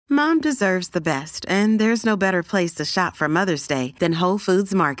Mom deserves the best, and there's no better place to shop for Mother's Day than Whole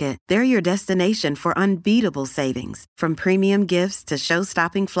Foods Market. They're your destination for unbeatable savings, from premium gifts to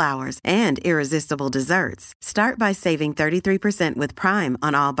show-stopping flowers and irresistible desserts. Start by saving 33% with Prime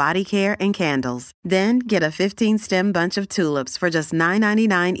on all body care and candles. Then get a 15-stem bunch of tulips for just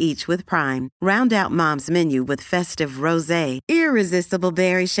 $9.99 each with Prime. Round out Mom's menu with festive rosé, irresistible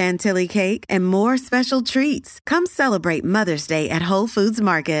berry chantilly cake, and more special treats. Come celebrate Mother's Day at Whole Foods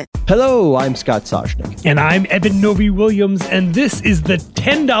Market. Hello, I'm Scott Soshnick. And I'm Evan Novi-Williams, and this is the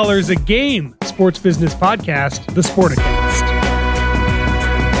 $10 a Game sports business podcast, The Sporticast.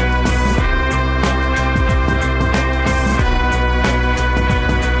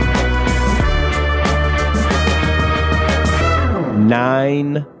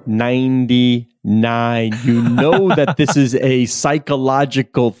 $9.99. You know that this is a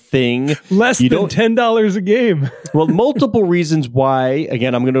psychological thing. Less than $10 a game. Well, multiple reasons why.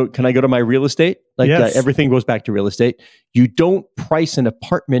 Again, can I go to my real estate? Yes. Everything goes back to real estate. You don't price an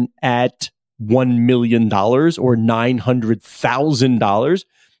apartment at $1 million or $900,000.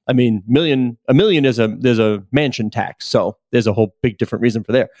 I mean, a million there's a mansion tax, so there's a whole big different reason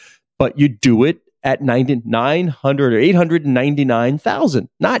for there. But you do it at 900 or 899,000,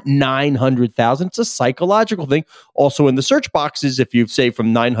 not 900,000. It's a psychological thing. Also, in the search boxes, if you say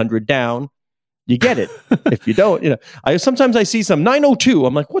from 900 down, you get it. If you don't, sometimes I see some 902.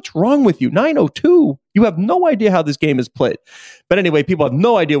 I'm like, what's wrong with you? 902. You have no idea how this game is played. But anyway, people have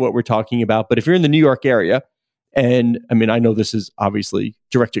no idea what we're talking about. But if you're in the New York area, and I mean, I know this is obviously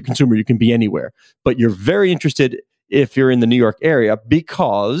direct to consumer, you can be anywhere, but you're very interested if you're in the New York area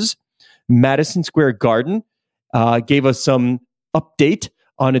because Madison Square Garden gave us some update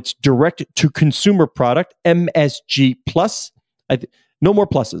on its direct-to-consumer product, MSG Plus. No more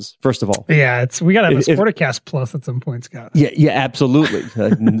pluses, first of all. Yeah, we got to have a Sporticast Plus at some point, Scott. Yeah, absolutely.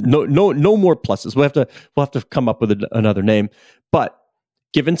 No more pluses. We'll have to come up with another name. But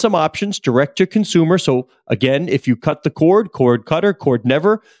given some options, direct-to-consumer. So again, if you cut the cord cutter, cord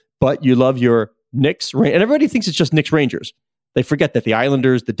never, but you love your Knicks, and everybody thinks it's just Knicks Rangers. They forget that the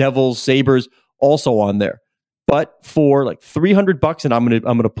Islanders, the Devils, Sabres also on there. But for like $300, and I'm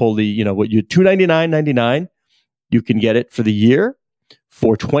gonna pull the $299.99, you can get it for the year.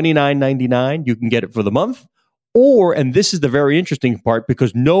 For $29.99, you can get it for the month. Or, and this is the very interesting part,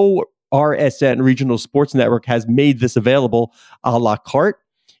 because no RSN regional sports network has made this available a la carte.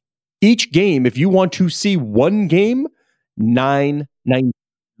 Each game, if you want to see one game, $9.99.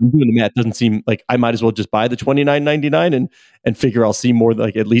 Doing the math doesn't seem like I might as well just buy the $29.99 and figure I'll see more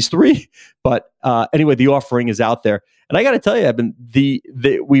like at least three. But anyway, the offering is out there, and I got to tell you, Evan,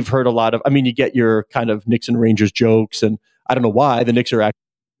 we've heard a lot of. I mean, you get your kind of Knicks and Rangers jokes, and I don't know why the Knicks are actually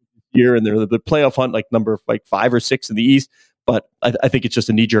here and they're the playoff hunt, like number 5 or 6 in the East. But I think it's just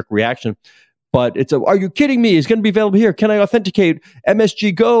a knee jerk reaction. But are you kidding me? It's going to be available here. Can I authenticate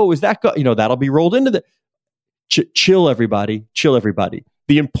MSG Go? Is that go? That'll be rolled into the. Chill, everybody. Chill, everybody.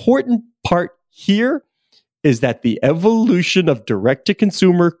 The important part here is that the evolution of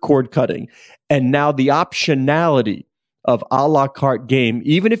direct-to-consumer cord cutting and now the optionality of a la carte game,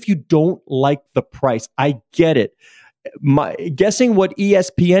 even if you don't like the price, I get it. Guessing what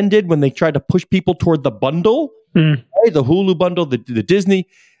ESPN did when they tried to push people toward the bundle, right? The Hulu bundle, the Disney,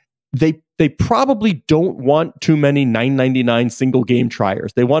 they probably don't want too many $9.99 single game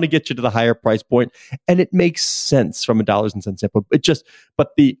triers. They want to get you to the higher price point, and it makes sense from a dollars and cents standpoint.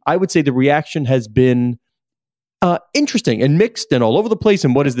 I would say the reaction has been interesting and mixed and all over the place.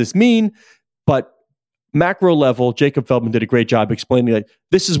 And what does this mean? But macro level, Jacob Feldman did a great job explaining that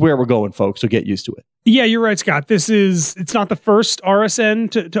this is where we're going, folks. So get used to it. Yeah, you're right, Scott. It's not the first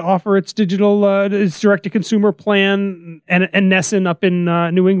RSN to offer its digital, its direct-to-consumer plan. And Nesson up in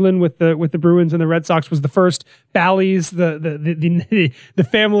New England with the Bruins and the Red Sox was the first. Bally's, the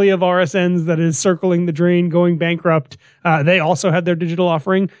family of RSNs that is circling the drain, going bankrupt. They also had their digital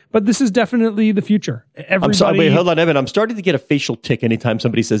offering, but this is definitely the future. I'm sorry, wait, hold on, Evan. I'm starting to get a facial tick anytime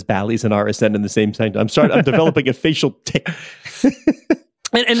somebody says Bally's and RSN in the same sentence. I'm developing a facial tick.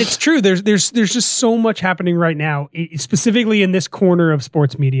 And it's true. There's just so much happening right now, specifically in this corner of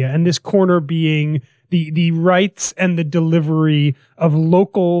sports media, and this corner being the rights and the delivery of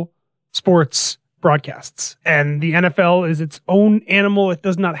local sports broadcasts. And the NFL is its own animal. It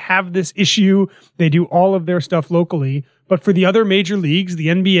does not have this issue. They do all of their stuff locally. But for the other major leagues, the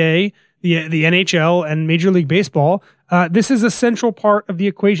NBA, the NHL, and Major League Baseball, this is a central part of the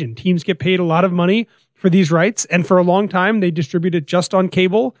equation. Teams get paid a lot of money for these rights, and for a long time they distributed just on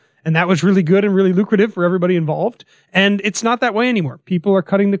cable, And that was really good and really lucrative for everybody involved. And it's not that way anymore. People are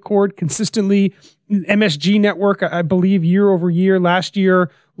cutting the cord consistently. MSG network, I believe, year over year, last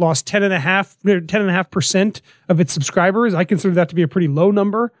year lost 10.5% of its subscribers. I consider that to be a pretty low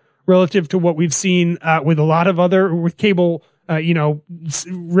number relative to what we've seen with a lot of with cable,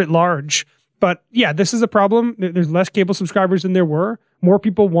 writ large. But yeah, this is a problem. There's less cable subscribers than there were. More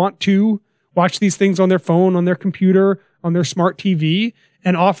people want to watch these things on their phone, on their computer, on their smart TV,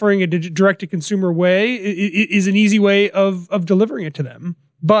 and offering a direct-to-consumer way is an easy way of delivering it to them.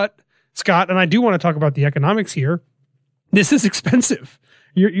 But Scott, and I do want to talk about the economics here, this is expensive.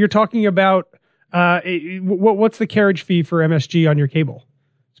 You're talking about what's the carriage fee for MSG on your cable?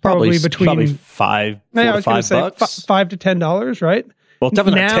 It's probably between $4 to $5 $5 to $10, right? Well,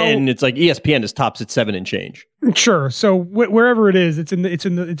 definitely not 10. It's like ESPN is tops at 7 and change. Sure. So wherever it is, it's in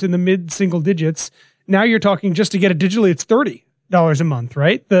the mid single digits. Now you're talking just to get it digitally, it's $30 a month,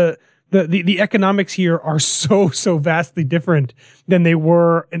 right? The economics here are so vastly different than they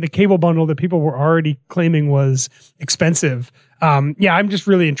were in the cable bundle that people were already claiming was expensive. I'm just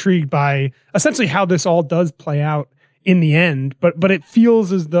really intrigued by essentially how this all does play out in the end. But it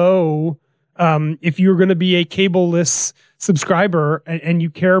feels as though if you're going to be a cable-less subscriber and you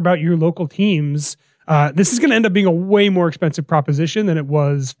care about your local teams, this is going to end up being a way more expensive proposition than it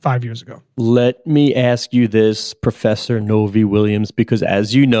was 5 years ago. Let me ask you this, Professor Novi Williams, because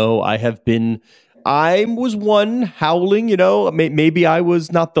as you know, I was one howling, maybe I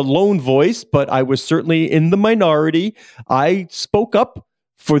was not the lone voice, but I was certainly in the minority. I spoke up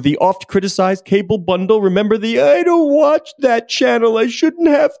for the oft-criticized cable bundle. Remember I don't watch that channel, I shouldn't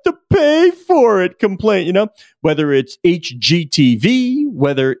have to pay for it complaint, whether it's HGTV,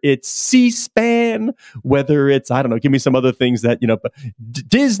 whether it's C-SPAN, whether it's, I don't know, give me some other things that,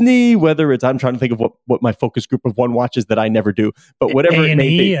 Disney, whether it's, I'm trying to think of what my focus group of one watches that I never do, but whatever it may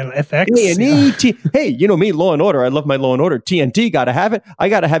be. And FX. A&E, hey, me, Law & Order, I love my Law & Order. TNT, got to have it. I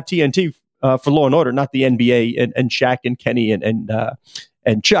got to have TNT for Law & Order, not the NBA and Shaq and Kenny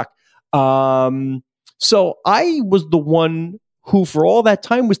and Chuck. So I was the one who, for all that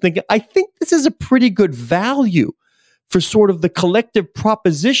time, was thinking, I think this is a pretty good value for sort of the collective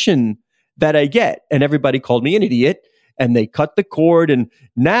proposition that I get. And everybody called me an idiot, and they cut the cord. And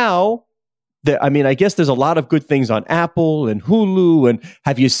now, I guess there's a lot of good things on Apple and Hulu. And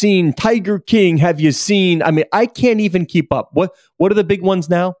have you seen Tiger King? Have you seen, I can't even keep up. What are the big ones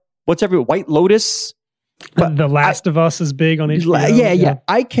now? What's White Lotus? But The Last of Us is big on HBO. Yeah.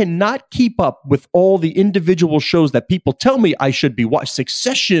 I cannot keep up with all the individual shows that people tell me I should be watching.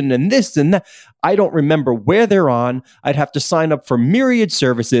 Succession and this and that. I don't remember where they're on. I'd have to sign up for myriad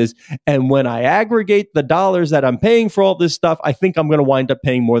services. And when I aggregate the dollars that I'm paying for all this stuff, I think I'm going to wind up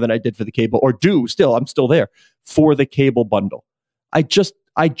paying more than I did for the cable, or I'm still there for the cable bundle. I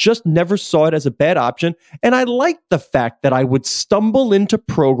just never saw it as a bad option. And I liked the fact that I would stumble into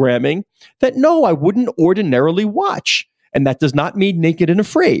programming that, no, I wouldn't ordinarily watch. And that does not mean Naked and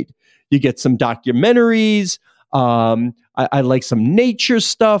Afraid. You get some documentaries. I like some nature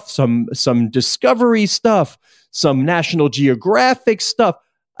stuff, some Discovery stuff, some National Geographic stuff.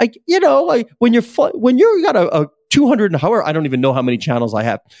 When you got a 200 hour, I don't even know how many channels I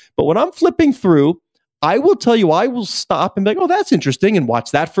have. But when I'm flipping through, I will tell you, I will stop and be like, oh, that's interesting, and watch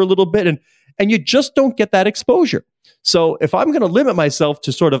that for a little bit. And you just don't get that exposure. So if I'm going to limit myself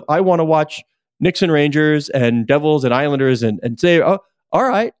to sort of, I want to watch Knicks and Rangers and Devils and Islanders and say, oh, all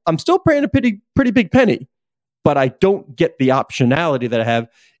right, I'm still paying a pretty big penny, but I don't get the optionality that I have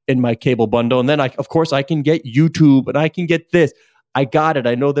in my cable bundle. And then of course I can get YouTube and I can get this. I got it.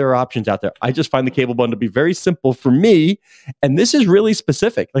 I know there are options out there. I just find the cable bundle to be very simple for me. And this is really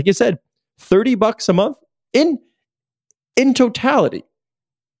specific. Like you said, $30 a month in totality.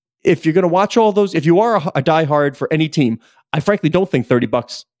 If you're going to watch all those, if you are a diehard for any team, I frankly don't think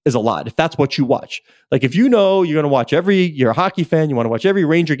 $30 is a lot. If that's what you watch, like if you're going to watch you're a hockey fan, you want to watch every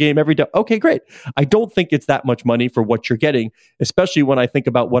Ranger game every day. Okay, great. I don't think it's that much money for what you're getting, especially when I think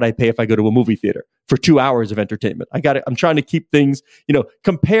about what I pay if I go to a movie theater for 2 hours of entertainment. I'm trying to keep things,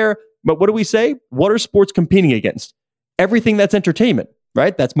 compare. But what do we say? What are sports competing against? Everything that's entertainment.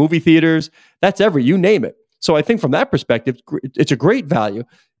 Right? That's movie theaters. That's you name it. So I think from that perspective, it's a great value.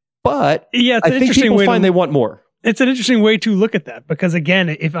 But yeah, I think people find they want more. It's an interesting way to look at that because, again,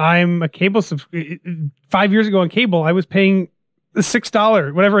 if I'm a cable 5 years ago on cable, I was paying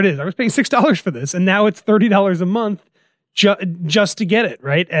 $6, whatever it is. I was paying $6 for this, and now it's $30 a month just to get it,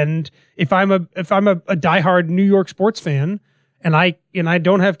 right? And if I'm a diehard New York sports fan and I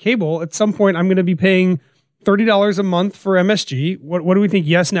don't have cable, at some point I'm going to be paying $30 a month for MSG. What do we think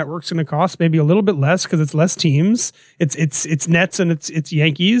Yes Network's going to cost? Maybe a little bit less because it's less teams. It's Nets and it's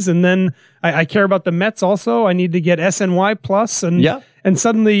Yankees. And then I care about the Mets also. I need to get SNY Plus. And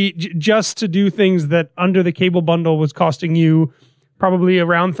suddenly just to do things that under the cable bundle was costing you probably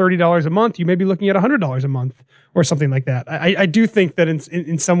around $30 a month, you may be looking at $100 a month or something like that. I do think that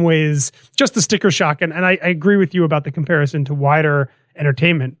in some ways, just the sticker shock, and I agree with you about the comparison to wider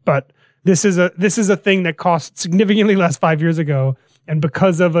entertainment, but this is a thing that cost significantly less 5 years ago, and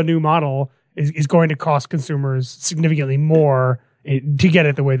because of a new model, is going to cost consumers significantly more to get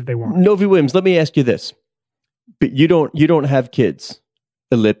it the way that they want. Novi Williams, let me ask you this: but you don't have kids,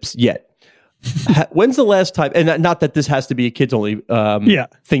 ellipse, yet. When's the last time? And not that this has to be a kids only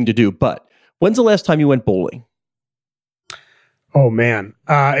thing to do, but when's the last time you went bowling? Oh man,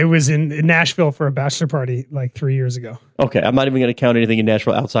 it was in Nashville for a bachelor party like 3 years ago. Okay, I'm not even going to count anything in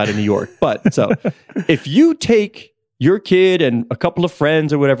Nashville outside of New York. But so, if you take your kid and a couple of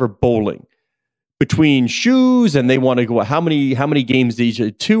friends or whatever bowling, between shoes and they want to go, how many games each?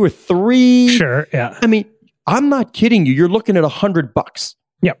 2 or 3? Sure, yeah. I mean, I'm not kidding you. You're looking at $100.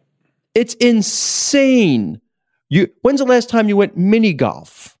 Yep, it's insane. When's the last time you went mini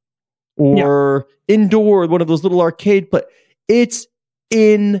golf or indoor, one of those little arcade? But it's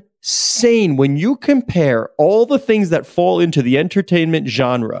insane when you compare all the things that fall into the entertainment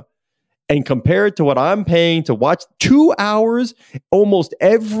genre and compare it to what I'm paying to watch 2 hours almost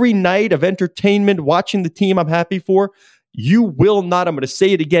every night of entertainment, watching the team I'm happy for. You will not, I'm going to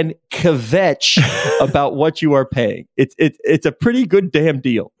say it again, kvetch about what you are paying. It's a pretty good damn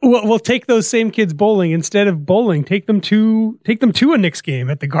deal. Well, we'll take those same kids bowling. Instead of bowling, take them to a Knicks game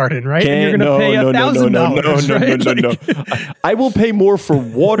at the Garden, right? And you're going to pay $1,000. No. I will pay more for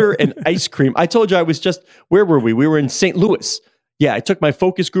water and ice cream. I told you where were we? We were in St. Louis. Yeah, I took my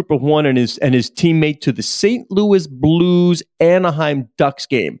focus group of one and his teammate to the St. Louis Blues Anaheim Ducks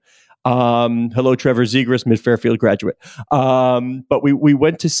game. Hello, Trevor Zegras, Mid-Fairfield graduate. But we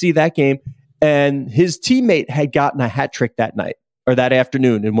went to see that game, and his teammate had gotten a hat trick that night or that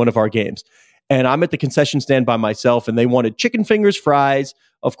afternoon in one of our games. And I'm at the concession stand by myself, and they wanted chicken fingers, fries,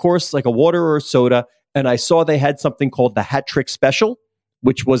 of course, like a water or a soda. And I saw they had something called the hat trick special,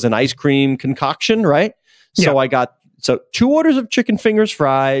 which was an ice cream concoction, right? Yeah. So I got 2 orders of chicken fingers,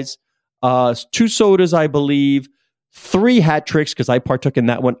 fries, 2 sodas, I believe, 3 hat tricks because I partook in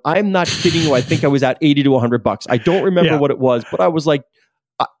that one. I'm not kidding you. I think I was at $80 to $100. I don't remember what it was, but I was like,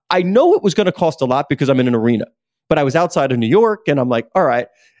 I know it was going to cost a lot because I'm in an arena, but I was outside of New York and I'm like, all right.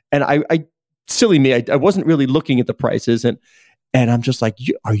 And I silly me, I wasn't really looking at the prices and I'm just like,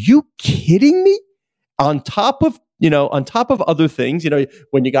 are you kidding me? On top of other things,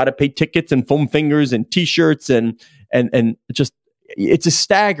 when you got to pay tickets and foam fingers and t-shirts and just, it's a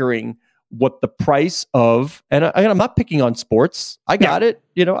staggering what the price of, and I'm not picking on sports. I got it,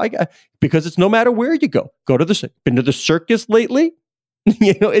 because it's no matter where you go. Been to the circus lately?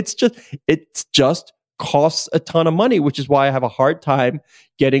 It's just costs a ton of money, which is why I have a hard time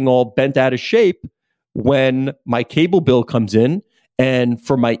getting all bent out of shape when my cable bill comes in. And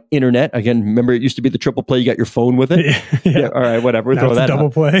for my internet, again, remember it used to be the triple play. You got your phone with it. Yeah. All right, whatever. Now throw that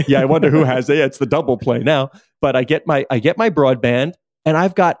double play. Yeah, I wonder who has it. Yeah, it's the double play now. But I get my broadband. And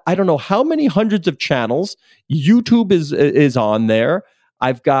I've got, I don't know how many hundreds of channels. YouTube is on there.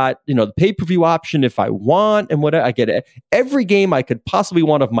 I've got, the pay-per-view option if I want and whatever. I get every game I could possibly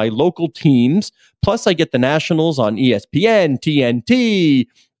want of my local teams. Plus I get the nationals on ESPN, TNT,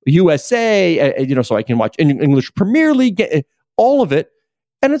 USA, so I can watch English Premier League, get all of it.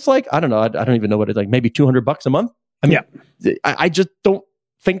 And it's like, I don't know. I don't even know what it's like. Maybe $200 a month. I mean, I just don't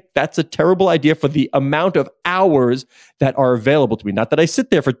think that's a terrible idea for the amount of hours that are available to me. Not that I sit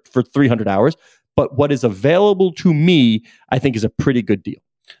there for 300 hours, but what is available to me, I think is a pretty good deal.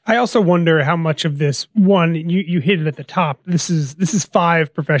 I also wonder how much of this you hit it at the top. This is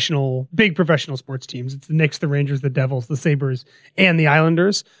 5 big professional sports teams. It's the Knicks, the Rangers, the Devils, the Sabres, and the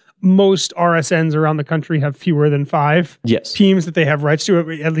Islanders. Most RSNs around the country have fewer than 5 teams that they have rights to,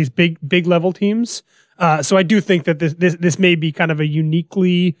 at least big level teams. So I do think that this may be kind of a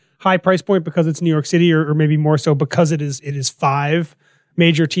uniquely high price point because it's New York City, or maybe more so because it is 5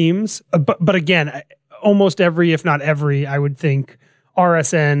 major teams. But again, almost every, if not every, I would think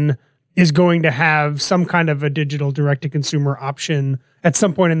RSN is going to have some kind of a digital direct to consumer option at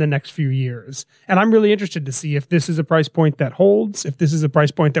some point in the next few years. And I'm really interested to see if this is a price point that holds, if this is a price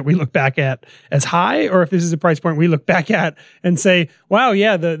point that we look back at as high, or if this is a price point we look back at and say, wow,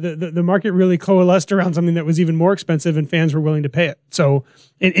 yeah, the market really coalesced around something that was even more expensive and fans were willing to pay it. So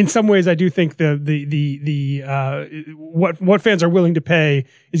in some ways, I do think what fans are willing to pay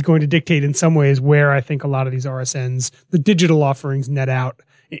is going to dictate in some ways where I think a lot of these RSNs, the digital offerings, net out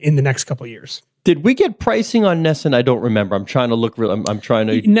in the next couple of years. Did we get pricing on Nessun? I don't remember. I'm trying to look. I'm trying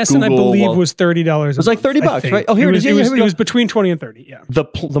to. Nessun, I believe, was $30. It was like $30, right? Oh, here it is. It was between 20 and 30. Yeah.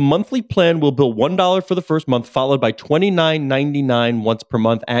 The monthly plan will bill $1 for the first month, followed by $29.99 once per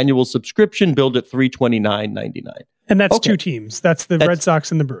month. Annual subscription billed at $329.99. And that's two teams. That's the Red Sox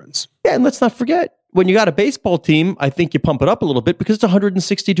and the Bruins. Yeah, and let's not forget, when you got a baseball team, I think you pump it up a little bit because it's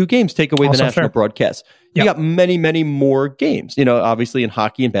 162 games. Take away the national broadcast. You got many, many more games. Obviously in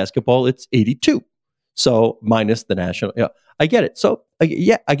hockey and basketball, it's 82. So minus the national. Yeah, I get it. So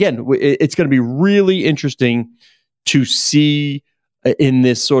again, it's going to be really interesting to see in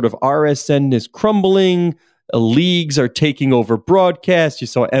this sort of RSN is crumbling. Leagues are taking over broadcast. You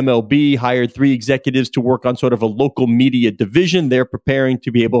saw MLB hired 3 executives to work on sort of a local media division. They're preparing to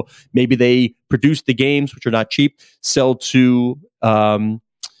be able, maybe they produce the games, which are not cheap, sell to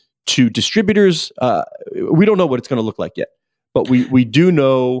distributors. We don't know what it's going to look like yet, but we do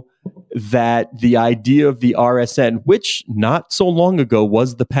know that the idea of the RSN, which not so long ago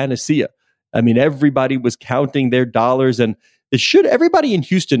was the panacea. I mean, everybody was counting their dollars, and everybody in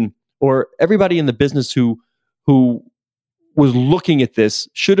Houston or everybody in the business who was looking at this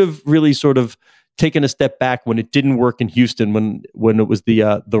should have really sort of taken a step back when it didn't work in Houston, when it was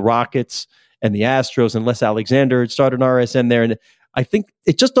the Rockets and the Astros and Les Alexander had started an RSN there. And I think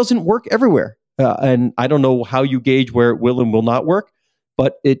it just doesn't work everywhere. And I don't know how you gauge where it will and will not work,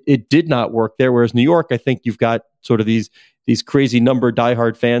 but it did not work there. Whereas New York, I think you've got sort of these crazy number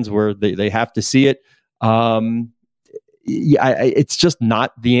diehard fans where they have to see it. It's just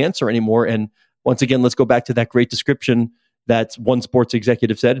not the answer anymore. And once again, let's go back to that great description that one sports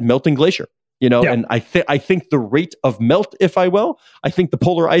executive said, melting glacier. And I think the rate of melt, if I will, I think the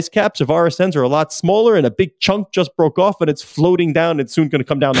polar ice caps of RSNs are a lot smaller, and a big chunk just broke off and it's floating down. It's soon going to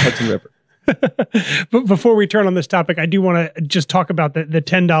come down the Hudson River. But before we turn on this topic, I do want to just talk about the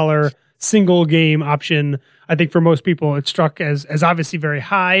 $10 single game option. I think for most people, it struck as obviously very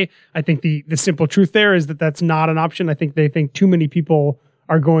high. I think the simple truth there is that that's not an option. I think they think too many people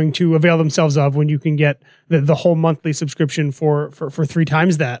are going to avail themselves of when you can get the whole monthly subscription for 3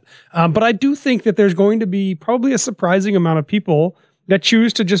 times that. But I do think that there's going to be probably a surprising amount of people that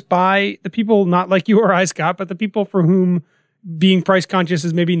choose to just buy, the people not like you or I, Scott, but the people for whom being price conscious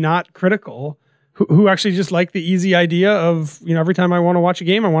is maybe not critical, who actually just like the easy idea of, every time I want to watch a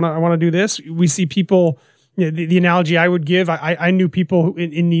game, I want to do this. We see people, the analogy I would give, I knew people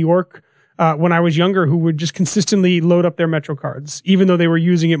in New York when I was younger who would just consistently load up their Metro cards, even though they were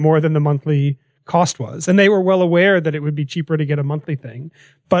using it more than the monthly cost was. And they were well aware that it would be cheaper to get a monthly thing,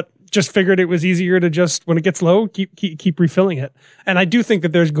 but just figured it was easier to just, when it gets low, keep refilling it. And I do think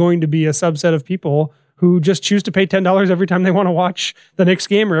that there's going to be a subset of people who just choose to pay $10 every time they want to watch the Knicks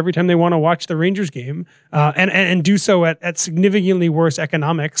game or every time they want to watch the Rangers game, and do so at significantly worse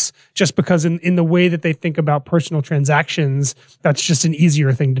economics, just because in the way that they think about personal transactions, that's just an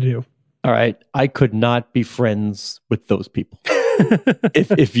easier thing to do. All right, I could not be friends with those people.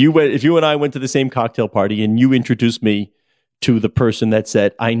 if you and I went to the same cocktail party and you introduced me to the person that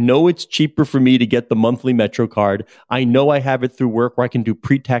said, I know it's cheaper for me to get the monthly Metro card. I know I have it through work where I can do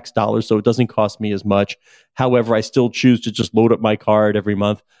pre-tax dollars, so it doesn't cost me as much. However, I still choose to just load up my card every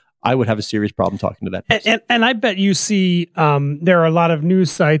month. I would have a serious problem talking to that person. And I bet you see there are a lot of news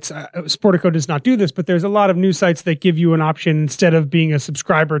sites. Sportico does not do this, but there's a lot of news sites that give you an option. Instead of being a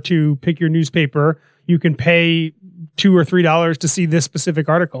subscriber to pick your newspaper, you can pay $2 or $3 to see this specific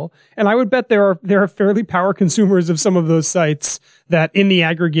article. And I would bet there are fairly power consumers of some of those sites that in the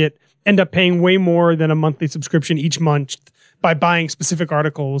aggregate end up paying way more than a monthly subscription each month by buying specific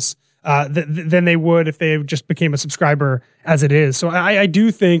articles than they would if they just became a subscriber as it is. So I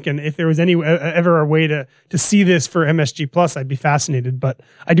do think, and if there was ever a way to see this for MSG Plus, I'd be fascinated. But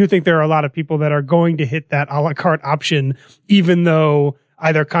I do think there are a lot of people that are going to hit that a la carte option, even though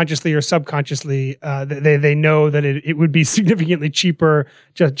either consciously or subconsciously, they know that it would be significantly cheaper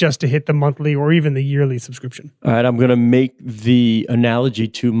just to hit the monthly or even the yearly subscription. All right, I'm going to make the analogy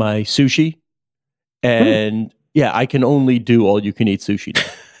to my sushi. And yeah, I can only do all you can eat sushi now.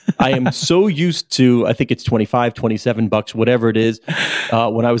 I am so used to, I think it's $25, $27, whatever it is.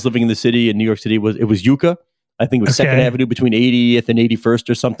 When I was living in the city, in New York City, it was Yucca. I think it was 2nd Avenue between 80th and 81st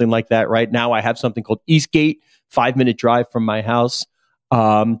or something like that. Right now I have something called Eastgate, 5-minute drive from my house.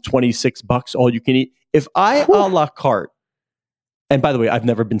 $26 all you can eat. If I a la carte, and by the way, I've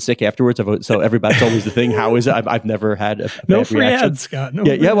never been sick afterwards. So everybody's always the thing. How is it? I've never had a no bad free reaction. ads, Scott. No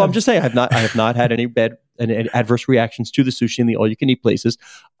Yeah. Well, I'm ads. just saying I have not had any adverse reactions to the sushi in the all you can eat places.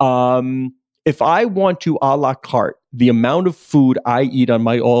 If I want to a la carte, the amount of food I eat on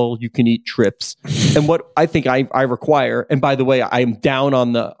my all you can eat trips, and what I think I require. And by the way, I am down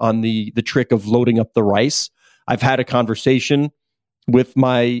on the trick of loading up the rice. I've had a conversation with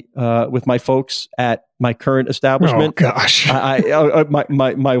my folks at my current establishment. Oh gosh,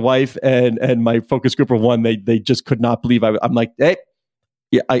 my wife and my focus group of one, they just could not believe I'm like, hey,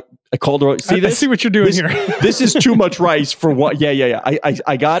 yeah, I called her. I see what you're doing here. This is too much rice for what? Yeah.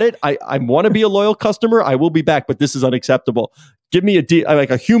 I got it. I want to be a loyal customer. I will be back, but this is unacceptable. Give me like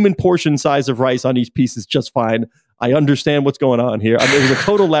a human portion size of rice on each piece is just fine. I understand what's going on here. I mean, it was a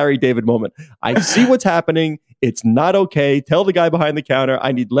total Larry David moment. I see what's happening. It's not okay. Tell the guy behind the counter,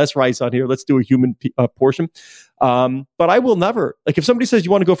 I need less rice on here. Let's do a human portion. But I will never, like, if somebody says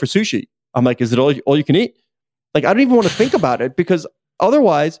you want to go for sushi, I'm like, is it all you can eat? Like, I don't even want to think about it, because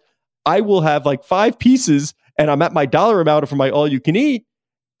otherwise I will have like 5 pieces and I'm at my dollar amount for my all you can eat.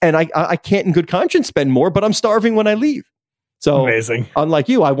 And I can't in good conscience spend more, but I'm starving when I leave. So amazing. Unlike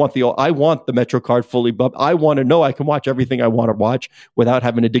you, I want the MetroCard fully bumped. I want to know I can watch everything I want to watch without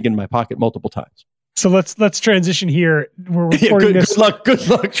having to dig in my pocket multiple times. So let's transition here. We're recording this. Good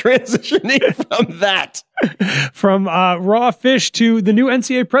luck transitioning from that. From raw fish to the new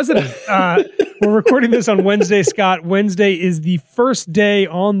NCAA president. We're recording this on Wednesday, Scott. Wednesday is the first day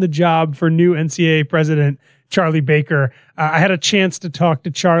on the job for new NCAA president Charlie Baker. I had a chance to talk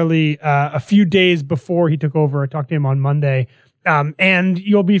to Charlie a few days before he took over. I talked to him on Monday. And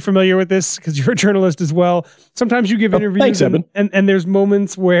you'll be familiar with this because you're a journalist as well. Sometimes you give interviews, thanks, and there's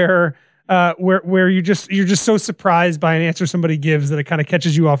moments where you're just so surprised by an answer somebody gives that it kind of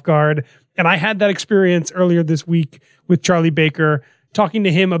catches you off guard. And I had that experience earlier this week with Charlie Baker, talking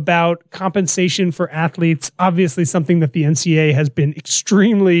to him about compensation for athletes, obviously something that the NCAA has been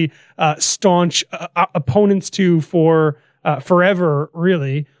extremely staunch opponents to for forever,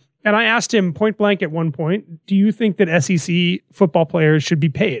 really. And I asked him point blank at one point, do you think that SEC football players should be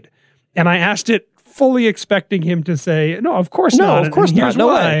paid? And I asked it fully expecting him to say, no, of course not. No, of course not. No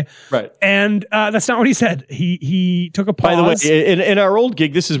way. Right. And that's not what he said. He took a pause. By the way, in our old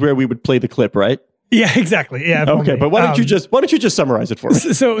gig, this is where we would play the clip, right? Yeah, exactly. Yeah. Okay, but why don't you just summarize it for me?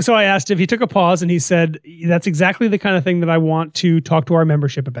 So I asked him, he took a pause and he said, that's exactly the kind of thing that I want to talk to our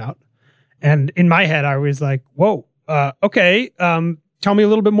membership about. And in my head, I was like, whoa, okay. Tell me a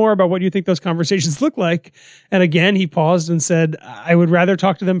little bit more about what you think those conversations look like. And again, he paused and said, I would rather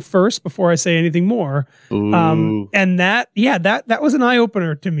talk to them first before I say anything more. And that was an eye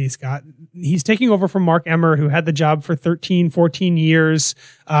opener to me, Scott. He's taking over from Mark Emmert, who had the job for 13, 14 years.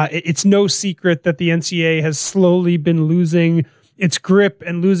 It's no secret that the NCAA has slowly been losing its grip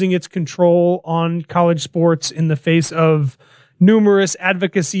and losing its control on college sports in the face of numerous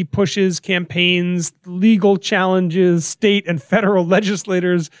advocacy pushes, campaigns, legal challenges, state and federal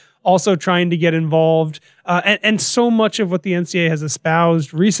legislators also trying to get involved. And so much of what the NCAA has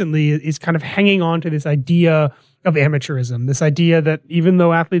espoused recently is kind of hanging on to this idea of amateurism, this idea that even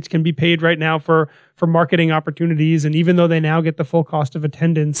though athletes can be paid right now for marketing opportunities, and even though they now get the full cost of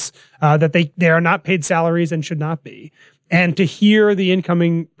attendance, that they are not paid salaries and should not be. And to hear the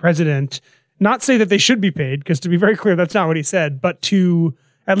incoming president not say that they should be paid, because to be very clear, that's not what he said, but to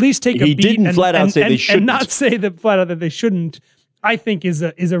at least take a beat didn't flat out say they shouldn't, and not say that flat out that they shouldn't, I think is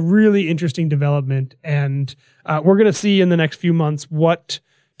a really interesting development. And we're going to see in the next few months what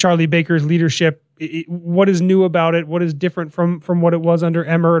Charlie Baker's leadership, what is new about it, what is different from what it was under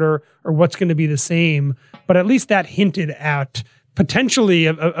Emmert, or what's going to be the same. But at least that hinted at potentially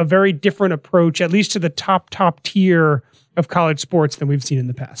a very different approach, at least to the top tier of college sports than we've seen in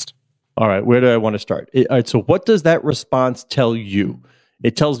the past. All right, where do I want to start? All right, so what does that response tell you?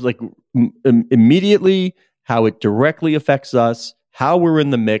 It tells like immediately how it directly affects us, how we're in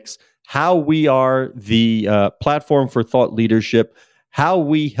the mix, how we are the platform for thought leadership, how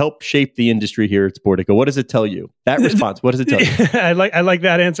we help shape the industry here at Sportico. What does it tell you? That response, what does it tell you? I like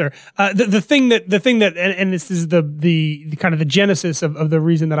that answer. The thing that, and this is the kind of the genesis of the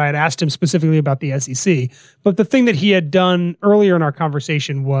reason that I had asked him specifically about the SEC, but the thing that he had done earlier in our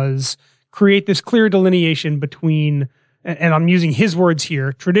conversation was create this clear delineation between, and I'm using his words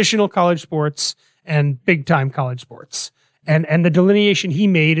here, traditional college sports and big time college sports. And the delineation he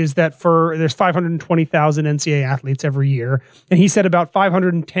made is that there's 520,000 NCAA athletes every year. And he said about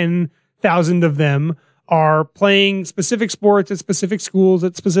 510,000 of them are playing specific sports at specific schools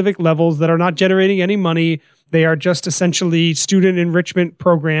at specific levels that are not generating any money They are just essentially student enrichment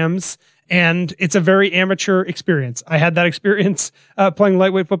programs, and it's a very amateur experience. I had that experience playing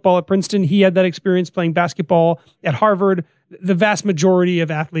lightweight football at Princeton. He had that experience playing basketball at Harvard. The vast majority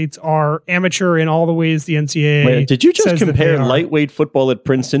of athletes are amateur in all the ways the NCAA. Wait, did you just compare that lightweight football at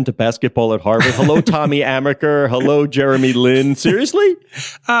Princeton to basketball at Harvard? Hello, Tommy Amaker. Hello, Jeremy Lin. Seriously?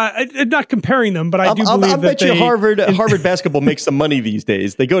 I'm not comparing them, but I do believe I bet you Harvard basketball makes some money these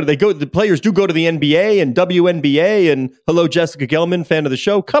days. The players do go to the NBA and WNBA. And hello, Jessica Gelman, fan of the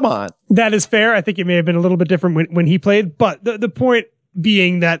show. Come on. That is fair. I think it may have been a little bit different when he played, but the point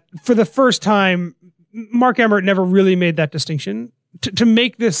being that for the first time, Mark Emmert never really made that distinction. To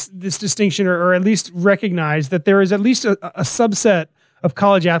make this distinction, or at least recognize that there is at least a subset of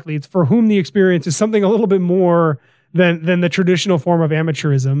college athletes for whom the experience is something a little bit more than the traditional form of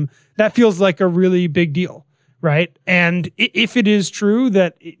amateurism, that feels like a really big deal, right? And if it is true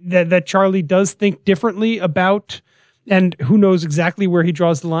that Charlie does think differently about, and who knows exactly where he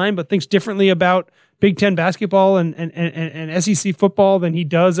draws the line, but thinks differently about Big Ten basketball and SEC football than he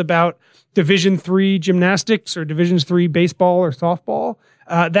does about Division III gymnastics or Division III baseball or softball.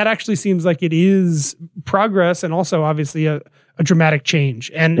 That actually seems like it is progress, and also obviously a dramatic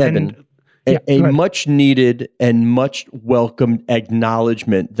change. Evan, a much needed and much welcomed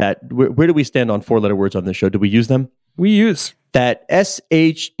acknowledgement that where do we stand on 4-letter words on this show? Do we use them? We use that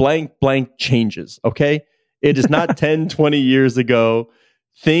SH blank blank changes. Okay. It is not 10, 20 years ago.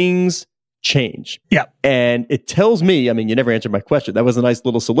 Things change. Yeah. And it tells me, I mean, you never answered my question. That was a nice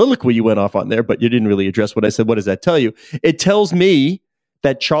little soliloquy you went off on there, but you didn't really address what I said. What does that tell you? It tells me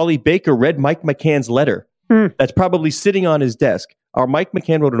that Charlie Baker read Mike McCann's letter. That's probably sitting on his desk. Our Mike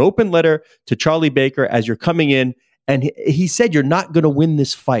McCann wrote an open letter to Charlie Baker as you're coming in, and he said, you're not going to win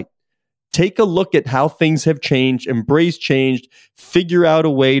this fight. Take a look at how things have changed, embrace change, figure out a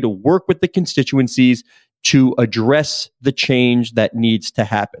way to work with the constituencies to address the change that needs to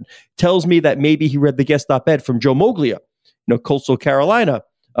happen. Tells me that maybe he read the guest op-ed from Joe Moglia, Coastal Carolina,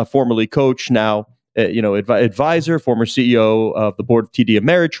 formerly coach, now advisor, former CEO of the board of TD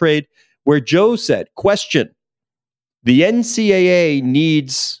Ameritrade, where Joe said, question, the NCAA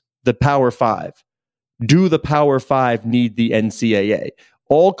needs the Power Five. Do the Power Five need the NCAA?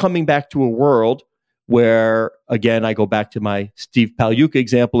 All coming back to a world where, again, I go back to my Steve Pagliuca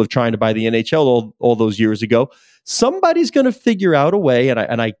example of trying to buy the NHL all those years ago. Somebody's going to figure out a way,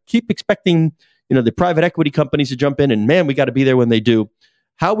 and I keep expecting the private equity companies to jump in, and man, we got to be there when they do.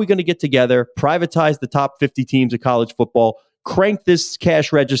 How are we going to get together, privatize the top 50 teams of college football, crank this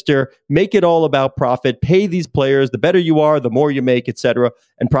cash register, make it all about profit, pay these players, the better you are, the more you make, etc.,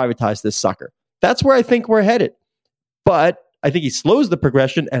 and privatize this sucker? That's where I think we're headed. But I think he slows the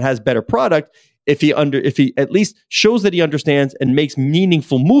progression and has better product if he at least shows that he understands and makes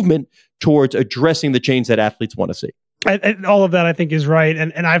meaningful movement towards addressing the change that athletes want to see. All of that I think is right.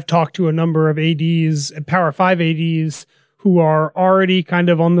 And I've talked to a number of ADs, Power 5 ADs, who are already kind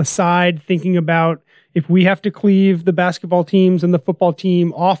of on the side thinking about, if we have to cleave the basketball teams and the football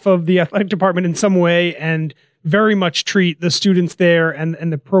team off of the athletic department in some way, and very much treat the students there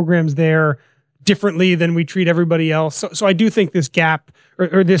and the programs there differently than we treat everybody else. So I do think this gap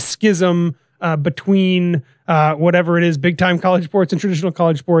or this schism between whatever it is, big time college sports and traditional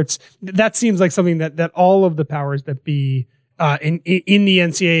college sports, that seems like something that all of the powers that be in the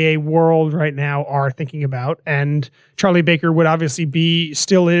NCAA world right now are thinking about. And Charlie Baker would obviously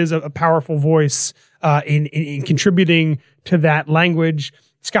still is a powerful voice in contributing to that language.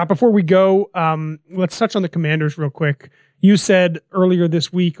 Scott, before we go, let's touch on the Commanders real quick. You said earlier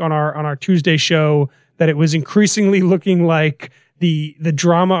this week on our Tuesday show that it was increasingly looking like the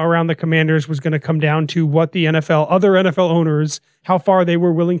drama around the Commanders was going to come down to what the other NFL owners, how far they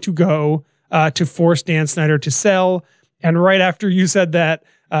were willing to go to force Dan Snyder to sell. And right after you said that,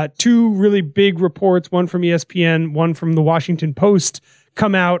 two really big reports, one from ESPN, one from the Washington Post,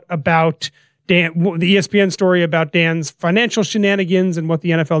 come out about the ESPN story about Dan's financial shenanigans and what the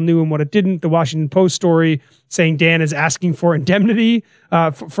NFL knew and what it didn't. The Washington Post story saying Dan is asking for indemnity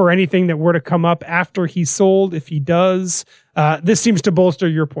for anything that were to come up after he's sold, if he does. This seems to bolster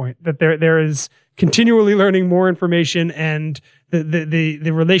your point that there is continually learning more information, and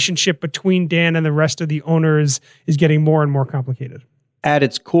the relationship between Dan and the rest of the owners is getting more and more complicated. At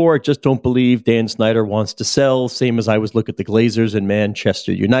its core, I just don't believe Dan Snyder wants to sell. Same as I was look at the Glazers and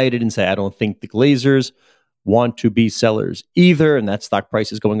Manchester United and say, I don't think the Glazers want to be sellers either. And that stock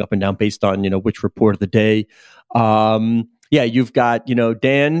price is going up and down based on, which report of the day. You've got,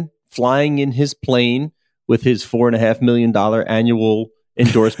 Dan flying in his plane with his $4.5 million annual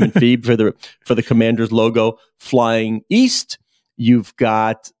endorsement fee for the Commanders logo flying east. You've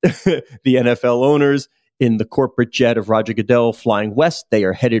got the NFL owners in the corporate jet of Roger Goodell flying west. They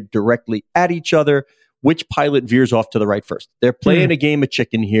are headed directly at each other. Which pilot veers off to the right first? They're playing a game of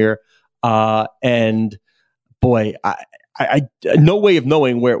chicken here. And boy, I no way of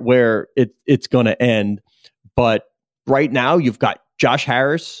knowing where it's going to end. But right now, you've got Josh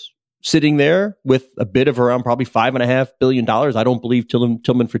Harris sitting there with a bid of around probably $5.5 billion. I don't believe Tillman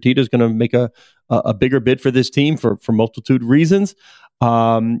Fertitta is going to make a bigger bid for this team for multitude of reasons.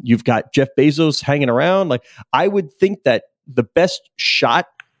 You've got Jeff Bezos hanging around. Like, I would think that the best shot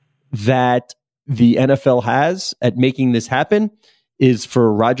that the NFL has at making this happen is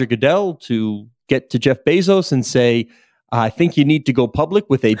for Roger Goodell to get to Jeff Bezos and say, I think you need to go public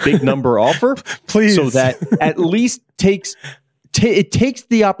with a big number offer. Please. So that at least it takes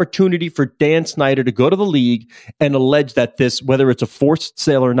the opportunity for Dan Snyder to go to the league and allege that this, whether it's a forced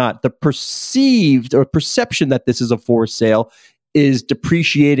sale or not, the perceived or perception that this is a forced sale is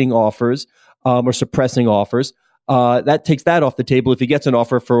depreciating offers or suppressing offers. That takes that off the table if he gets an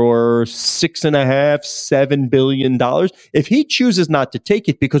offer for $6.5-7 billion. If he chooses not to take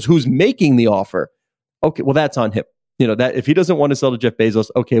it because who's making the offer, okay, well, that's on him. You know, that if he doesn't want to sell to Jeff Bezos,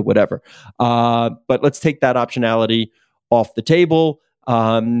 okay, whatever. But let's take that optionality off the table.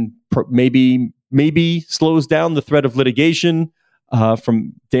 Maybe slows down the threat of litigation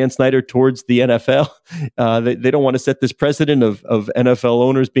from Dan Snyder towards the NFL. They don't want to set this precedent of NFL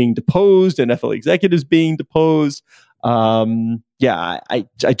owners being deposed, NFL executives being deposed. I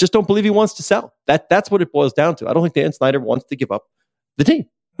just don't believe he wants to sell. That's what it boils down to. I don't think Dan Snyder wants to give up the team.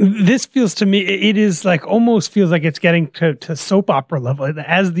 This feels to me, it is like almost feels like it's getting to soap opera level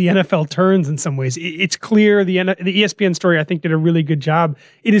as the NFL turns in some ways. It's clear the ESPN story, I think, did a really good job.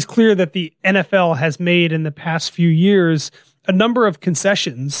 It is clear that the NFL has made in the past few years a number of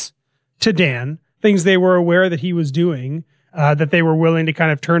concessions to Dan, things they were aware that he was doing, that they were willing to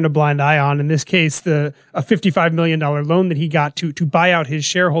kind of turn a blind eye on. In this case, a $55 million loan that he got to buy out his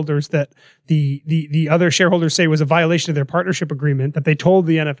shareholders that the other shareholders say was a violation of their partnership agreement, that they told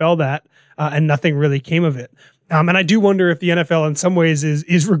the NFL that, and nothing really came of it. And I do wonder if the NFL in some ways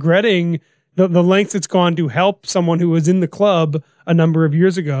is regretting the lengths it's gone to help someone who was in the club a number of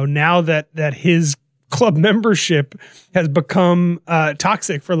years ago, now that his club membership has become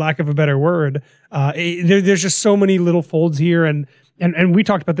toxic, for lack of a better word. There's just so many little folds here, and we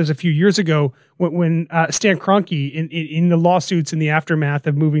talked about this a few years ago when Stan Kroenke in the lawsuits in the aftermath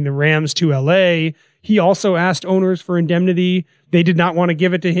of moving the Rams to LA, he also asked owners for indemnity. They did not want to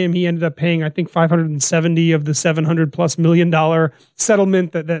give it to him. He ended up paying, I think, 570 of the $700+ million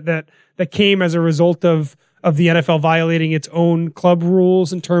settlement that came as a result of the NFL violating its own club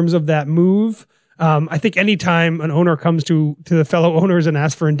rules in terms of that move. I think anytime an owner comes to the fellow owners and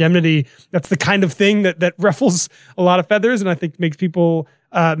asks for indemnity, that's the kind of thing that ruffles a lot of feathers, and I think makes people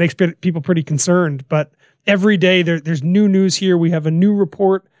pretty concerned. But every day there's new news here. We have a new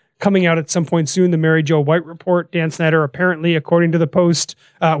report coming out at some point soon, the Mary Jo White report. Dan Snyder apparently, according to the Post,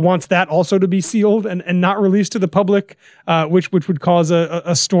 wants that also to be sealed and not released to the public, which would cause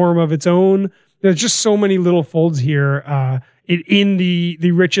a storm of its own. There's just so many little folds here. In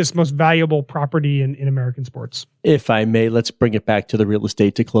the richest, most valuable property in American sports. If I may, let's bring it back to the real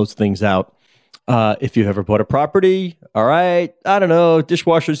estate to close things out. If you've ever bought a property, all right, I don't know,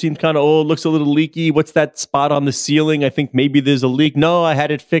 dishwasher seems kind of old, looks a little leaky. What's that spot on the ceiling? I think maybe there's a leak. No, I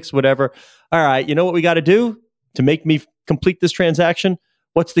had it fixed, whatever. All right, you know what we got to do to make me complete this transaction?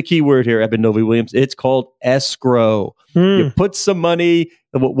 What's the key word here, Eben Novy-Williams? It's called escrow. You put some money.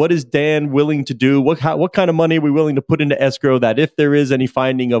 What is Dan willing to do? What kind of money are we willing to put into escrow that if there is any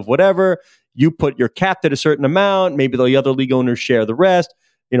finding of whatever, you put your capped at a certain amount, maybe the other league owners share the rest.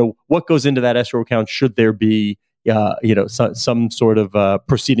 You know, what goes into that escrow account should there be, some sort of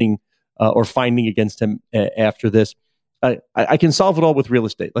proceeding or finding against him after this? I can solve it all with real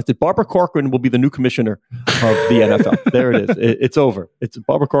estate. Like Barbara Corcoran will be the new commissioner of the NFL. There it is. It's over. It's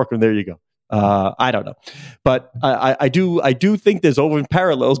Barbara Corcoran. There you go. I don't know, but I do think there's over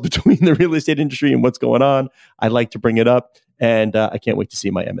parallels between the real estate industry and what's going on. I like to bring it up, and I can't wait to see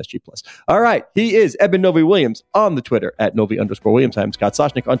my MSG Plus. All right, he is Eben Novy-Williams on the Twitter at Novy_Williams. I'm Scott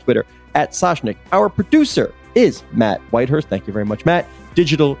Soshnick on Twitter at Soshnick. Our producer is Matt Whitehurst. Thank you very much, Matt.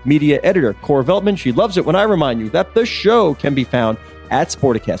 Digital media editor Cora Veltman. She loves it when I remind you that the show can be found at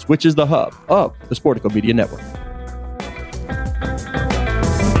Sporticast, which is the hub of the Sportico Media Network.